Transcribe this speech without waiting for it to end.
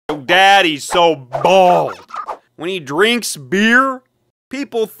daddy's so bald? When he drinks beer,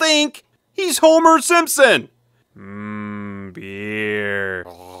 people think he's Homer Simpson. Beer.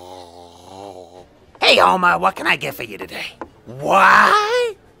 Hey, Homer, what can I get for you today?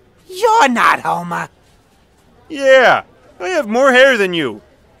 What? You're not Homer. Yeah, I have more hair than you.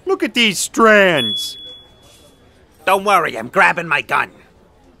 Look at these strands. Don't worry, I'm grabbing my gun.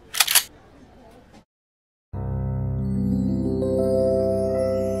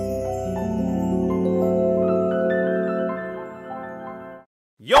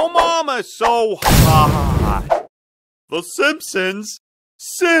 Yo mama's so hot. The Simpsons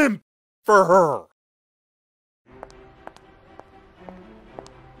simp for her.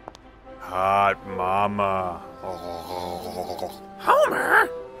 Hot mama. Homer?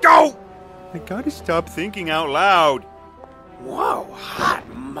 Go! I gotta stop thinking out loud. Whoa, hot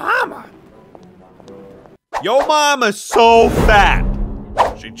mama. Yo mama's so fat.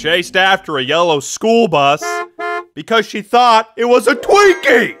 She chased after a yellow school bus because she thought it was a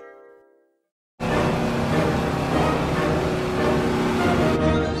Twinkie.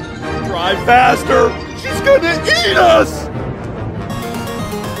 Drive faster! She's gonna eat us!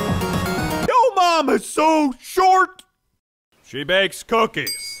 Yo mama's so short. She bakes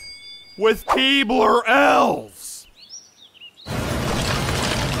cookies with Keebler elves.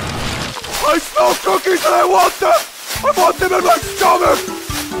 I smell cookies and I want them! I want them in my stomach!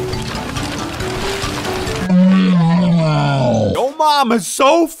 Yo mama's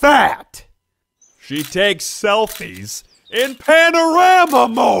so fat! She takes selfies in panorama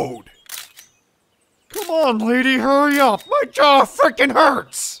mode! Come on, lady, hurry up! My jaw frickin'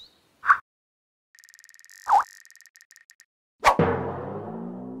 hurts!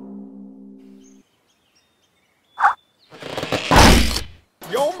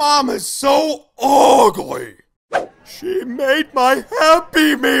 Yo mama's so ugly! She made my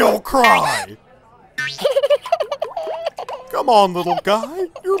Happy Meal cry! Come on, little guy.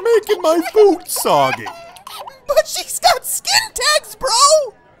 You're making my food soggy. But she's got skin tags, bro!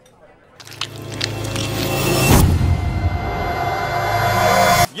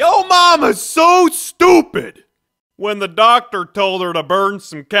 Yo mama's so stupid! When the doctor told her to burn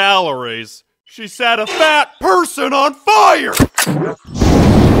some calories, she set a fat person on fire!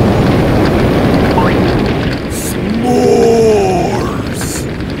 S'mores!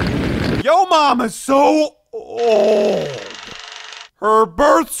 Yo mama's so old. Her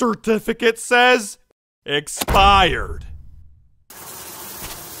birth certificate says expired.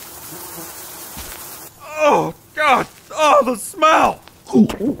 Oh, God. Oh, the smell.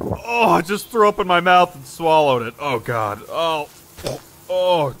 Oh, I just threw up in my mouth and swallowed it. Oh, God. Oh,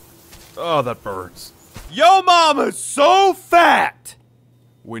 that burns. Yo mama's so fat.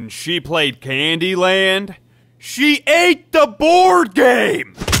 When she played Candyland, she ate the board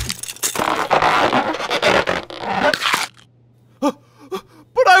game.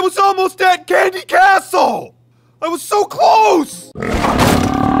 But I was almost at Candy Castle! I was so close!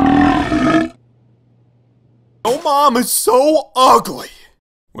 Your mom is so ugly!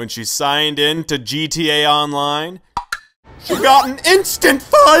 When she signed in to GTA Online, she got an instant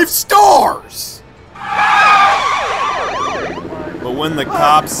 5 stars! But when the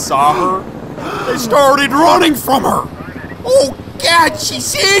cops saw her, they started running from her! Oh God,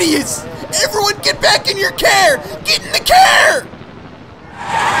 she's hideous! Everyone get back in your car! Get in the car!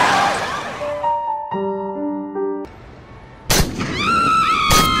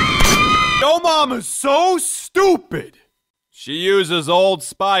 Yo mama's so stupid! She uses Old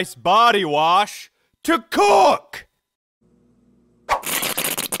Spice body wash to cook!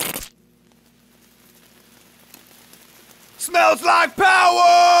 Smells like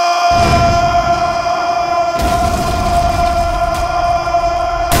power!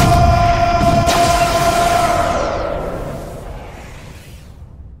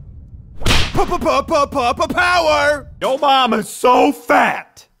 Power! Yo mama's so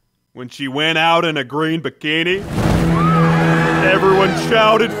fat! When she went out in a green bikini, everyone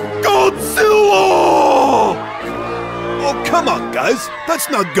shouted, Godzilla! Oh, come on, guys. That's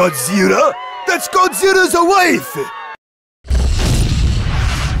not Godzilla. That's Godzilla's wife!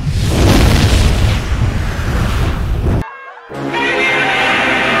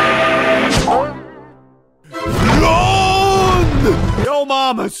 Run! Yo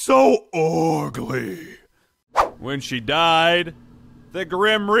mama's so ugly. When she died, the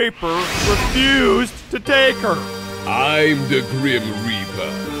Grim Reaper refused to take her. I'm the Grim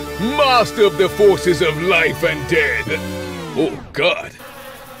Reaper, master of the forces of life and death. Oh, God.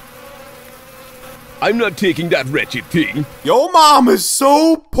 I'm not taking that wretched thing. Yo mom is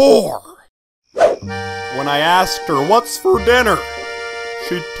so poor. When I asked her what's for dinner,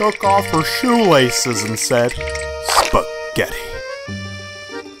 She took off her shoelaces and said, "Spaghetti."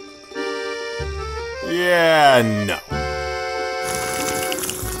 Yeah, no.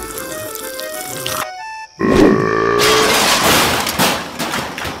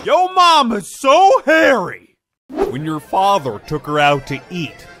 Yo mama's so hairy! When your father took her out to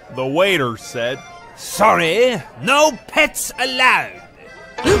eat, the waiter said, "Sorry, no pets allowed."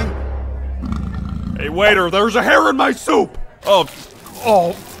 "Hey waiter, there's a hair in my soup!" Oh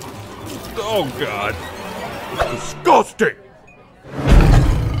God. Disgusting!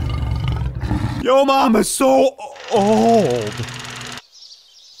 Yo mama's so old.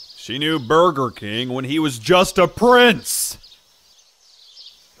 She knew Burger King when he was just a prince.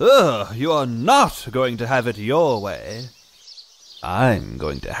 Ugh, you are not going to have it your way. I'm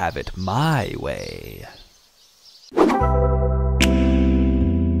going to have it my way.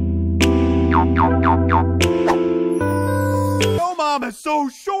 Yo mama's so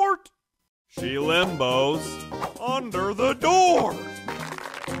short. She limbos under the door.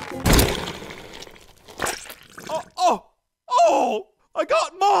 Oh, I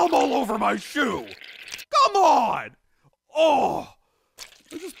got mom all over my shoe. Come on. Oh,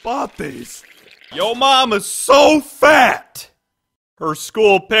 I just bought these. Yo mama's so fat. Her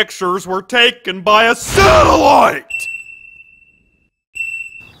school pictures were taken by a satellite.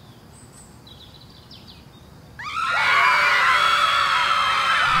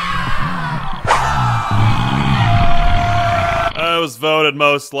 I was voted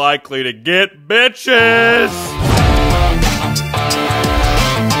most likely to get bitches.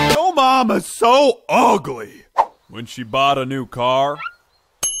 Yo mama's so ugly. When she bought a new car,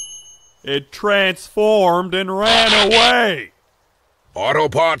 it transformed and ran away.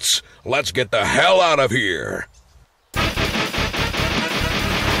 Autobots, let's get the hell out of here.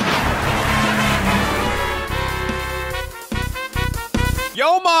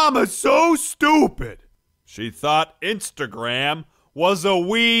 Yo mama's so stupid. She thought Instagram was a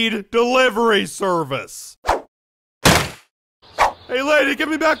weed delivery service. Hey lady, give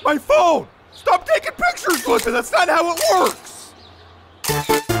me back my phone! Stop taking pictures with me, that's not how it works!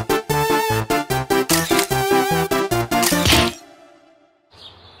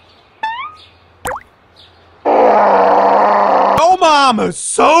 Yo mama's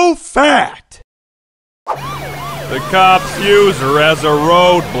so fat! The cops use her as a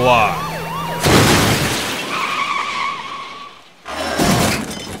roadblock.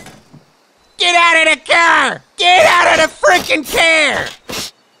 Get out of the car! Get out of the freaking car!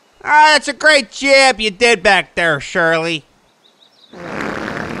 Ah, that's a great job you did back there, Shirley.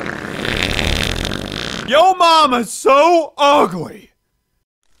 Yo mama's so ugly.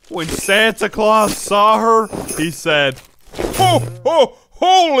 When Santa Claus saw her, he said, "Ho,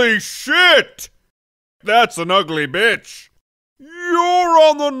 holy shit! That's an ugly bitch. You're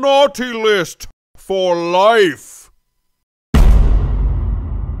on the naughty list for life."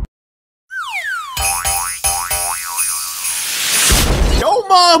 Yo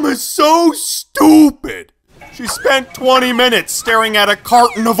mama's so stupid. She spent 20 minutes staring at a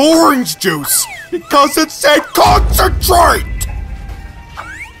carton of orange juice because it said concentrate.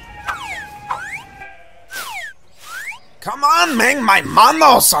 Come on, Ming, my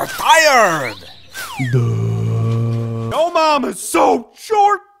manos are tired! Yo mama's so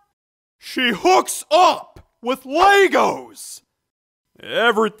short. She hooks up with Legos.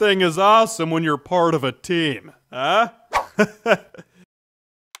 Everything is awesome when you're part of a team, huh?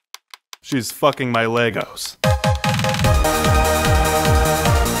 She's fucking my Legos.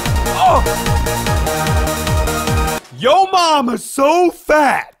 Oh! Yo mama's so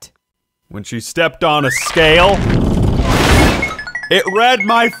fat. When she stepped on a scale, it read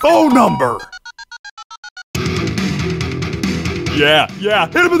my phone number. Yeah,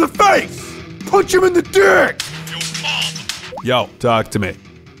 hit him in the face! Punch him in the dick! Yo, talk to me.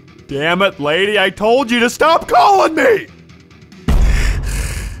 Damn it, lady, I told you to stop calling me!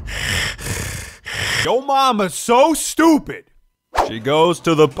 Yo mama's so stupid. She goes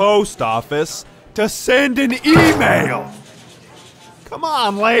to the post office to send an email. Come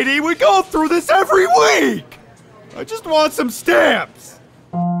on, lady, we go through this every week. I just want some stamps.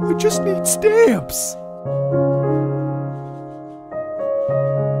 I just need stamps.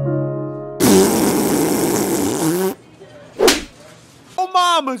 Oh,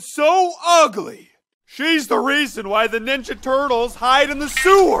 mama's so ugly. She's the reason why the Ninja Turtles hide in the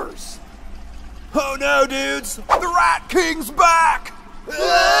sewers. Oh no, dudes! The Rat King's back!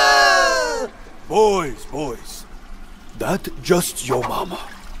 Ah! Boys, that just your mama.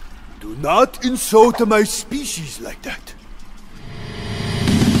 Do not insult my species like that.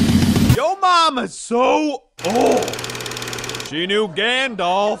 Yo mama's so old. She knew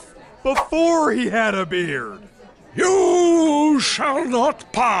Gandalf before he had a beard. You shall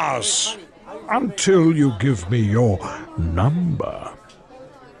not pass until you give me your number.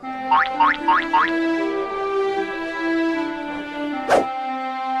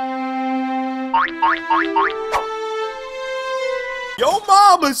 Yo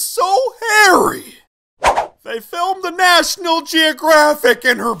mama's so hairy! They filmed the National Geographic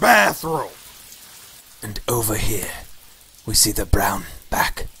in her bathroom. And over here, we see the brown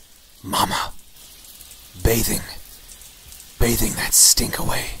back mama bathing that stink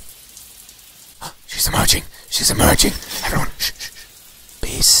away. She's emerging. She's emerging. Everyone, shh, shh, shh.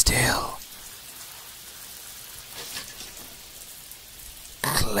 Be still.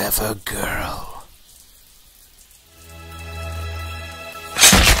 Clever girl.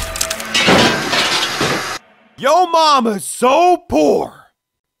 Yo mama's so poor!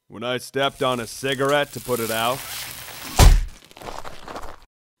 When I stepped on a cigarette to put it out,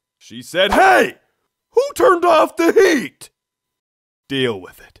 she said, "Hey! Who turned off the heat?" Deal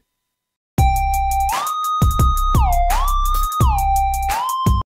with it.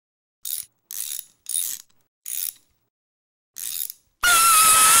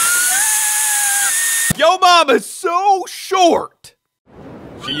 Yo mama's so short!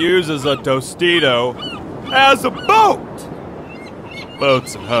 She uses a Tostito as a boat!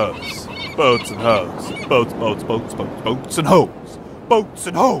 Boats and hoes. Boats and hoes. Boats, boats, boats, boats, boats and hoes. Boats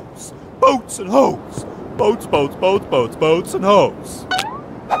and hoes. Boats and hoes. Boats, boats, boats, boats, boats and hoes.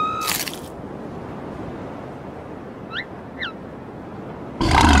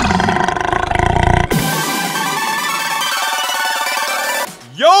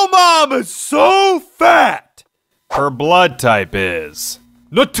 Yo mama's so fat! Her blood type is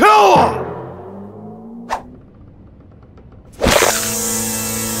Nutella!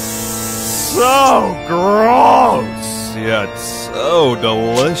 So gross, yet so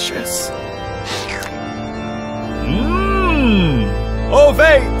delicious. Oh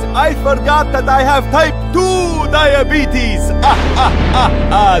wait, I forgot that I have type 2 diabetes.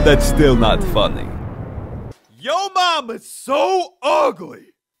 That's still not funny. Yo mama's so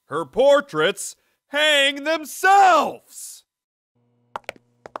ugly. Her portraits hang themselves.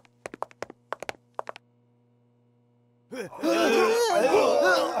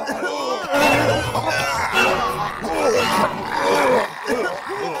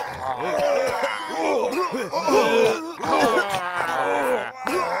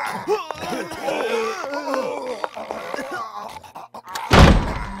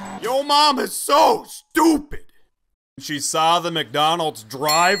 Yo mom is so stupid. She saw the McDonald's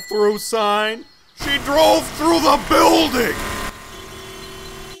drive-through sign. She drove through the building.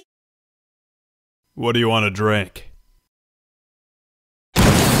 What do you want to drink?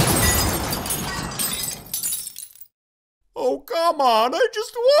 Oh, come on. I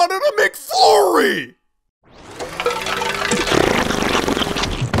just wanted a McFlurry.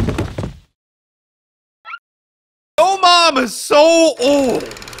 Yo mom is so old.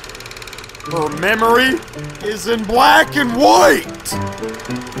 Her memory is in black and white.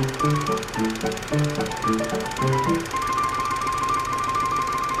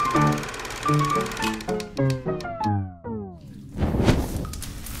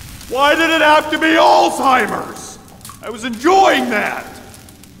 Why did it have to be Alzheimer's? I was enjoying that.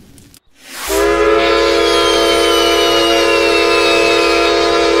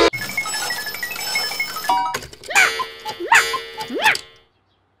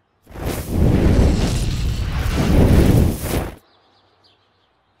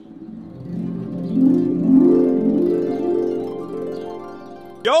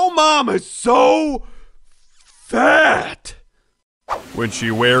 Yo mom is so fat. When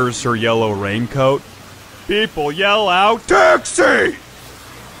she wears her yellow raincoat, people yell out, "Taxi!"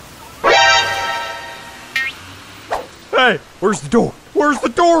 Hey, where's the door? Where's the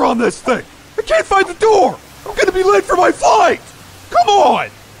door on this thing? I can't find the door! I'm gonna be late for my flight! Come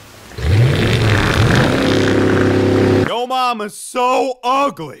on! Yo mom is so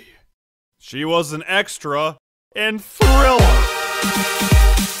ugly. She was an extra in Thriller.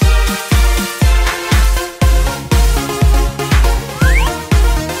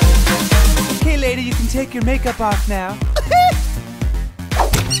 Okay, lady, you can take your makeup off now.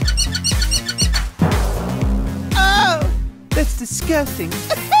 Oh, that's disgusting.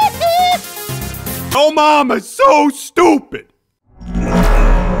 Oh, mom is so stupid.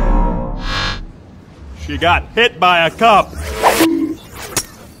 She got hit by a cup.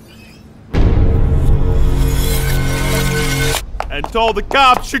 And told the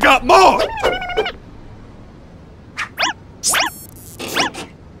cops she got mugged.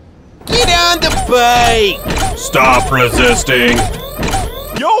 Get on the bike! Stop resisting.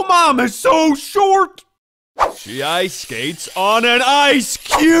 Yo mama's so short. She ice skates on an ice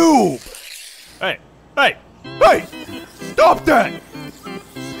cube. Hey, hey, hey! Stop that!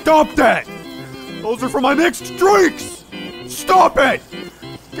 Stop that! Those are for my mixed drinks! Stop it!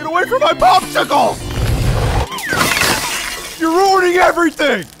 Get away from my popsicles! You're ruining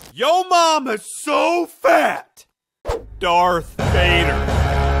everything! Yo mama's so fat! Darth Vader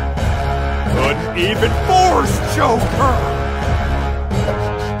couldn't even force choke her!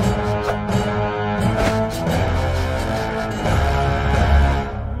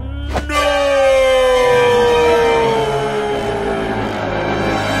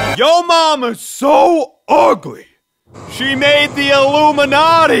 Yo mama's so ugly! She made the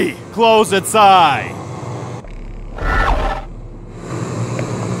Illuminati close its eye!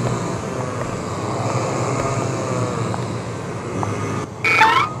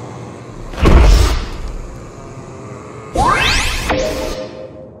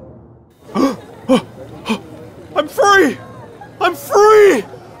 I'm free! I'm free!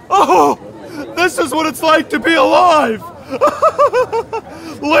 Oh! This is what it's like to be alive!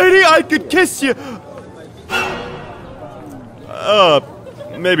 Lady, I could kiss you.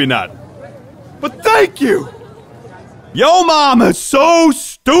 Maybe not. But thank you! Yo mama's so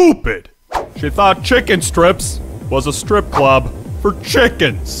stupid! She thought chicken strips was a strip club for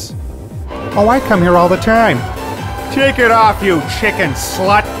chickens. Oh, I come here all the time. Take it off, you chicken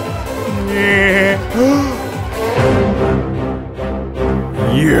slut.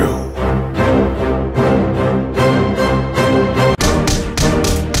 You.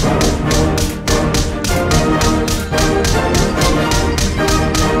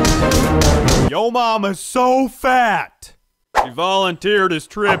 Yo mama's so fat! She volunteered as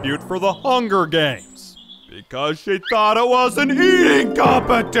tribute for the Hunger Games because she thought it was an eating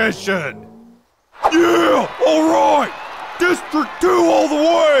competition! Yeah! Alright! District 2 all the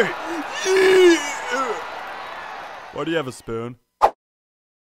way! Yeah! Why do you have a spoon?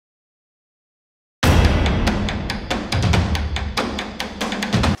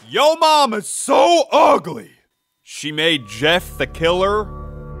 Yo mama's so ugly! She made Jeff the Killer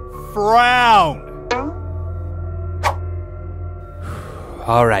frown!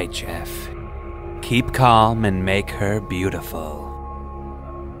 All right, Jeff. Keep calm and make her beautiful.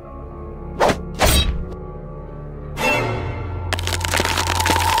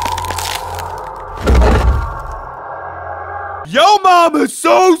 Yo mama's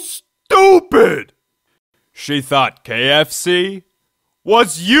so stupid! She thought KFC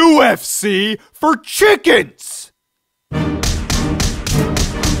was UFC for chickens!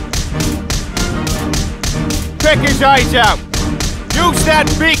 Check his eyes out! Use that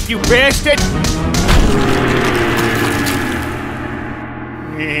beak, you bastard!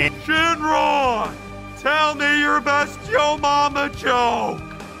 Shinron! Tell me your best Yo Mama joke!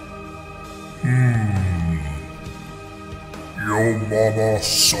 Yo mama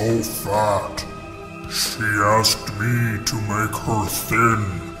so fat. She asked me to make her thin,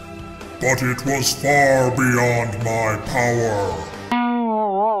 but it was far beyond my power.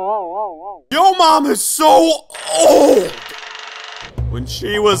 Yo Mama's so old! When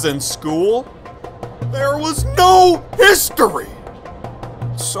she was in school, there was no history!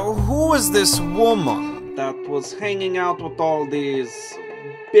 So who was this woman that was hanging out with all these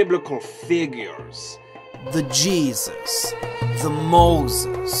biblical figures? The Jesus, the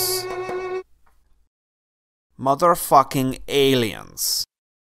Moses. Motherfucking aliens.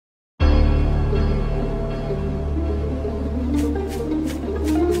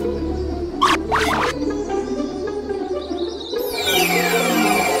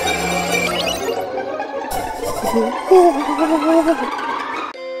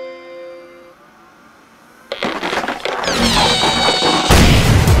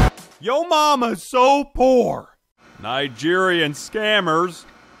 Yo Mama's so poor. Nigerian scammers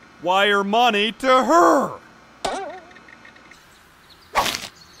wire money to her.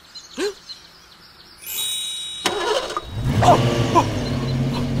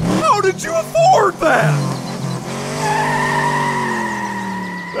 How did you afford that?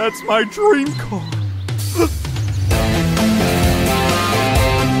 That's my dream car.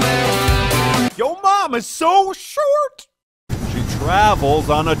 Yo Mama's so short. She travels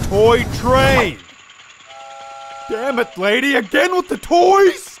on a toy train. Damn it, lady, again with the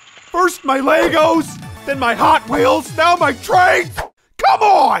toys? First my Legos, then my Hot Wheels, now my trains? Come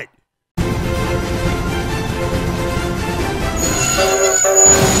on!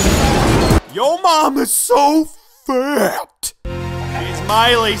 Yo Mama's so fat. She's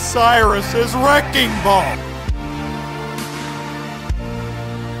Miley Cyrus's wrecking ball.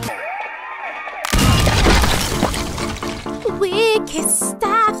 big kiss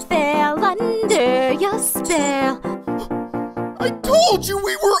that fell under your spell. I told you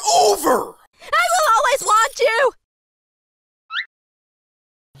we were over! I will always want you!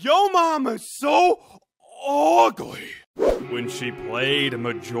 Yo mama's so ugly. When she played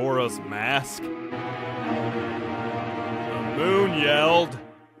Majora's Mask, the moon yelled,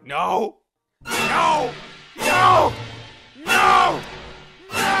 "No! No! No! No!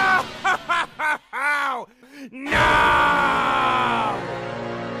 No! No!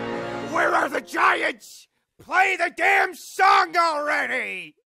 Where are the giants? Play the damn song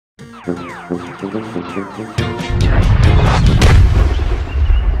already!"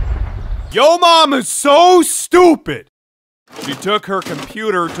 Yo mom is so stupid! She took her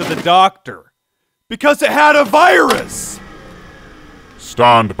computer to the doctor because it had a virus!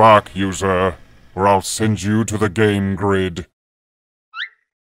 Stand back, user, or I'll send you to the game grid.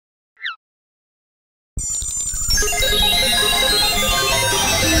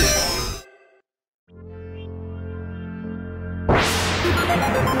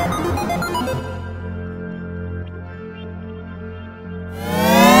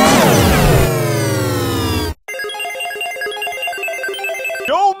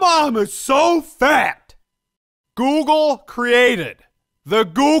 Yo mom is so fat! Google created the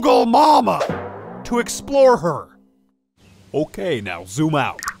Google Mama to explore her. Okay, now zoom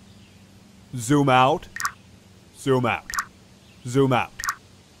out. Zoom out. Zoom out. Zoom out.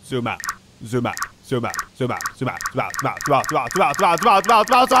 Zoom out. Zoom out. Zoom out. Zoom out. Zoom out. Zoom out. Zoom out. Zoom out. Zoom out. Zoom out. Zoom out. Zoom out. Zoom out.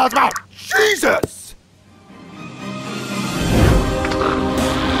 Zoom out. Zoom out. Jesus!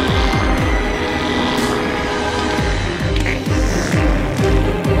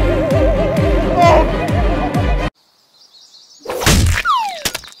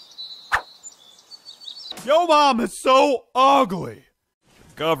 Yo mom is so ugly.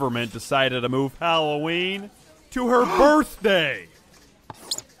 The government decided to move Halloween to her birthday.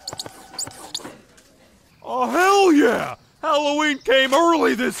 Oh hell yeah! Halloween came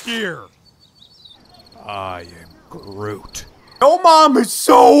early this year. I am Groot. Yo mom is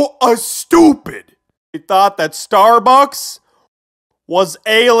so stupid. He thought that Starbucks was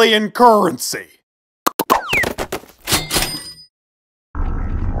alien currency.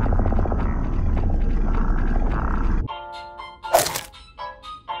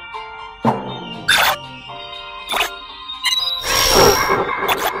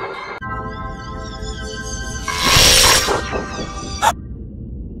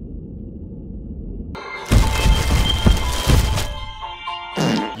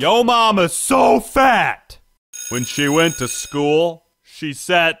 Yo mama's so fat! When she went to school, she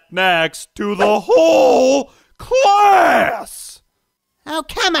sat next to the whole class! Oh,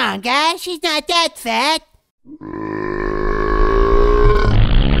 come on, guys. She's not that fat.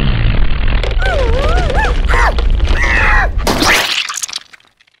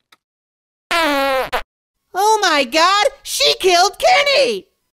 Oh my God! She killed Kenny!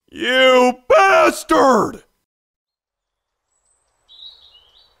 You bastard!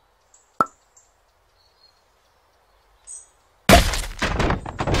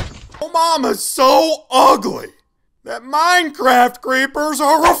 Mama's so ugly that Minecraft creepers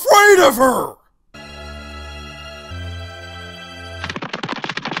are afraid of her!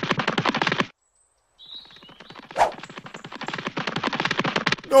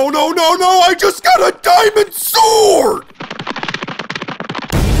 No, no, no, no! I just got a diamond sword!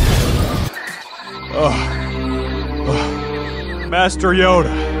 Master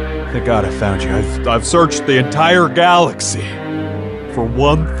Yoda, thank God I found you. I've searched the entire galaxy for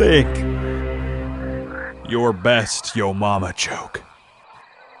one thing. Your best Yo Mama joke.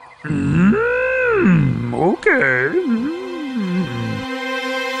 Okay.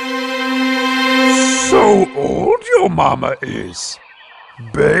 So old your mama is.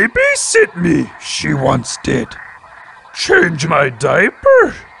 Babysit me, she once did. Change my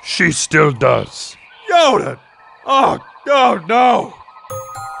diaper, she still does. Yoda! Oh no!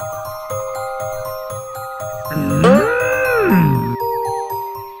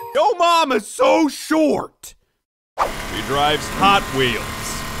 Yo Mama's so short! She drives Hot Wheels.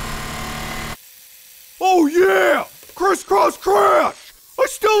 Oh yeah! Crisscross crash! I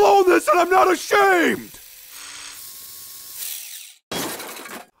still own this and I'm not ashamed!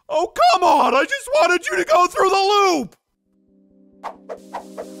 Oh come on! I just wanted you to go through the loop!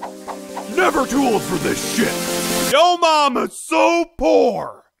 Never too old for this shit! Yo Mama's so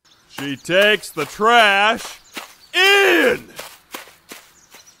poor! She takes the trash in!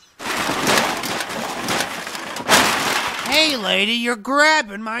 Hey, lady, you're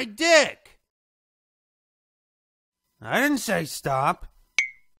grabbing my dick. I didn't say stop.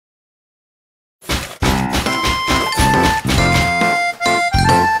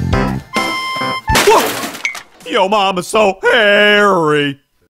 Yo mama's so hairy.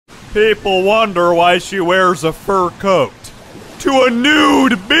 People wonder why she wears a fur coat to a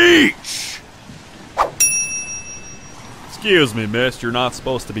nude beach. Excuse me, miss, you're not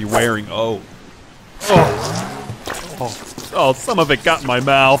supposed to be wearing... Oh, some of it got in my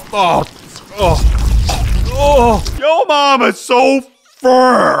mouth. Yo mama's so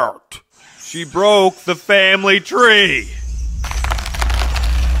fat. She broke the family tree.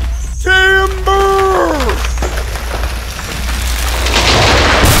 Timber!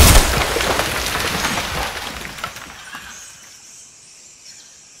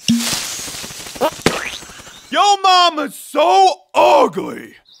 Yo mama's so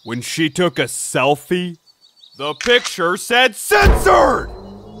ugly! When she took a selfie, the picture said censored!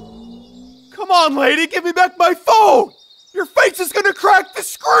 Come on, lady, give me back my phone! Your face is gonna crack the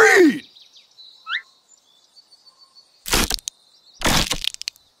screen!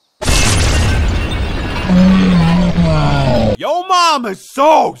 Yo mama's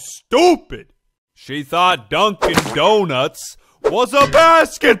so stupid! She thought Dunkin' Donuts was a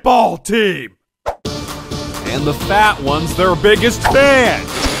basketball team! And the fat one's their biggest fan!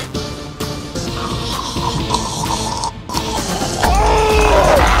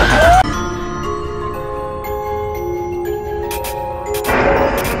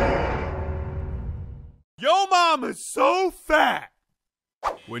 Yo mama's so fat!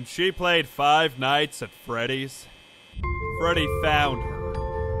 When she played Five Nights at Freddy's, Freddy found her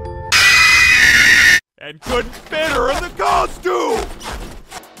and couldn't fit her in the costume!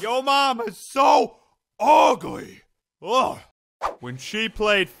 Yo mama's so ugly! Ugh. When she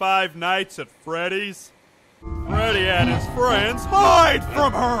played Five Nights at Freddy's, Freddy and his friends hide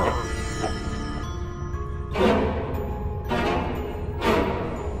from her!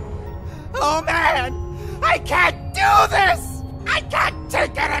 Oh man! I can't do this! I can't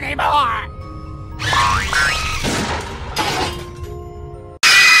take it anymore!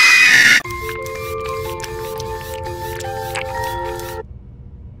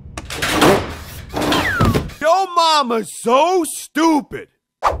 Yo mama's so stupid!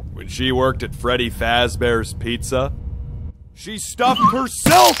 When she worked at Freddy Fazbear's Pizza, she stuffed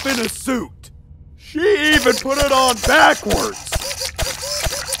herself in a suit! She even put it on backwards!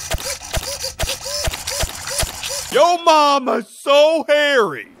 Yo mama's so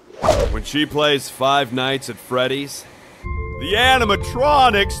hairy! When she plays Five Nights at Freddy's, the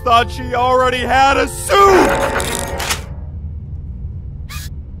animatronics thought she already had a suit!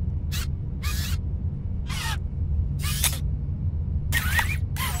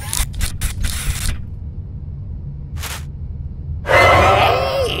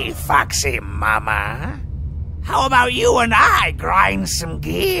 Hey, Foxy Mama. How about you and I grind some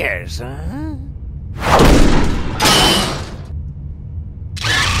gears, huh?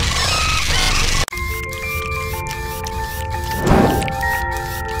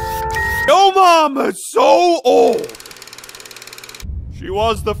 Yo mama's so old! She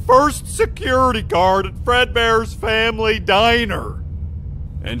was the first security guard at Fredbear's Family Diner.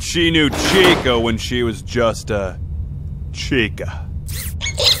 And she knew Chica when she was just a Chica.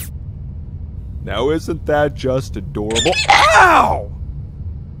 Now isn't that just adorable? Ow!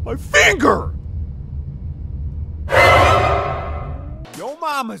 My finger! Yo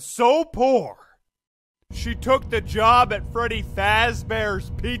mama's so poor. She took the job at Freddy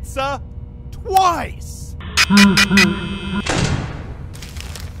Fazbear's Pizza twice.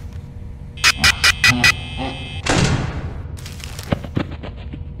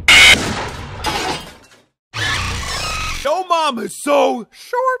 Yo mama's so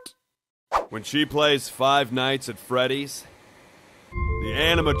short. When she plays Five Nights at Freddy's, the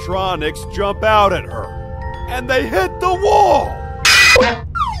animatronics jump out at her, and they hit the wall!